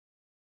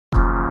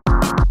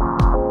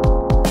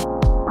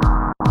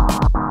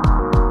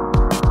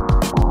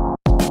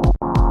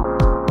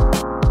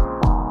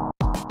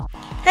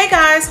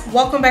guys,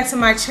 welcome back to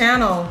my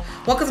channel.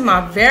 Welcome to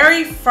my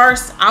very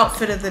first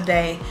outfit of the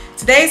day.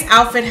 Today's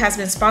outfit has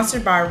been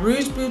sponsored by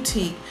Rouge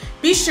Boutique.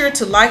 Be sure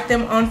to like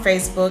them on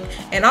Facebook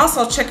and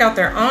also check out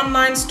their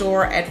online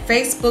store at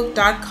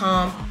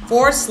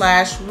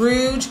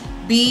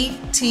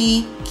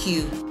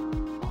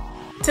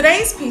facebook.com/RougeBTQ.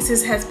 Today's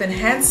pieces has been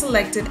hand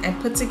selected and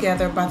put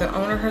together by the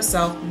owner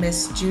herself,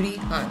 Miss Judy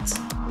Hunt.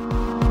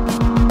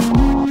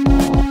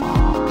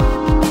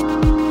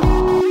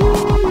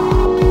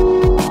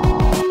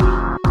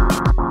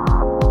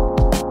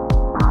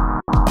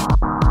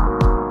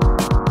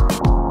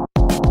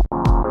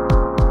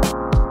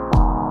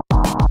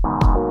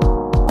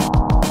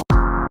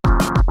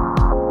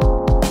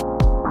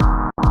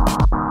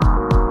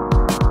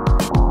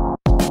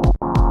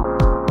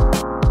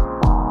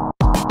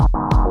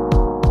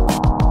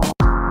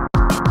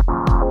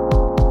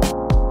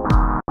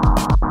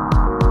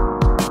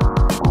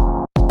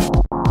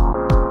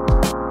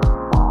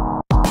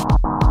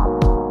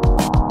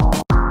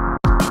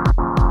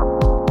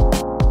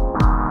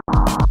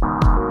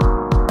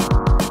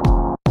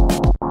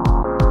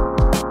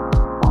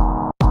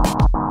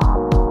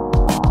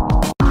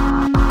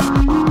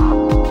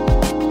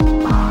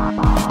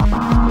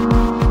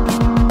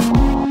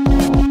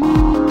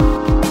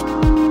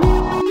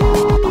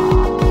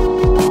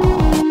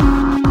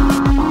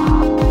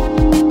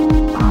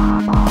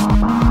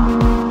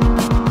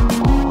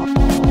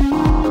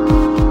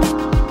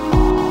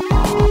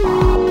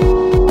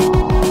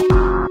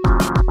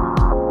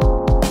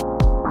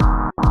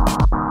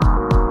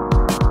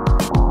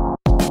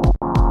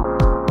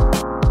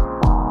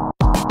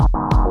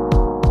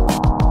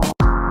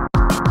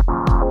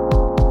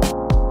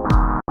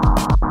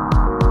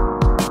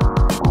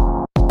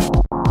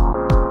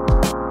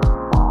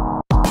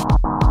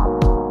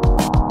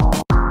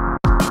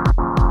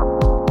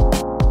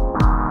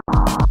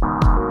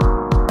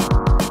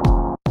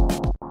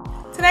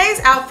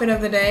 Today's outfit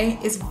of the day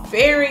is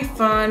very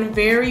fun,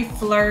 very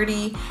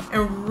flirty,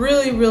 and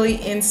really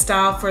in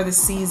style for the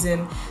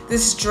season.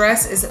 This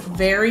dress is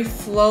very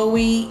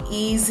flowy,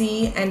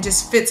 easy, and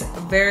just fits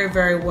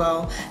very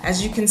well.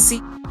 As you can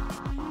see,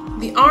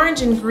 the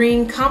orange and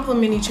green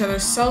complement each other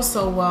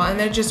so well, and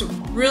they're just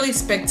really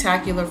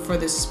spectacular for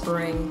the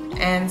spring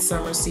and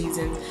summer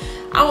season.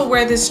 I will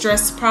wear this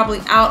dress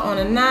probably out on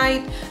a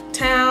night,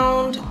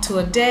 town, to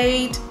a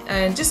date,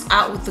 and just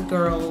out with the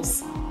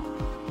girls.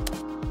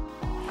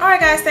 Alright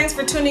guys, thanks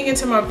for tuning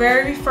into my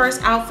very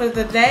first outfit of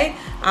the day.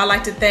 I'd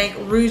like to thank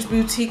Rouge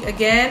Boutique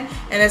again,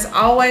 and as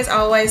always,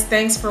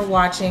 thanks for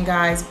watching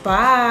guys.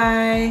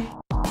 Bye!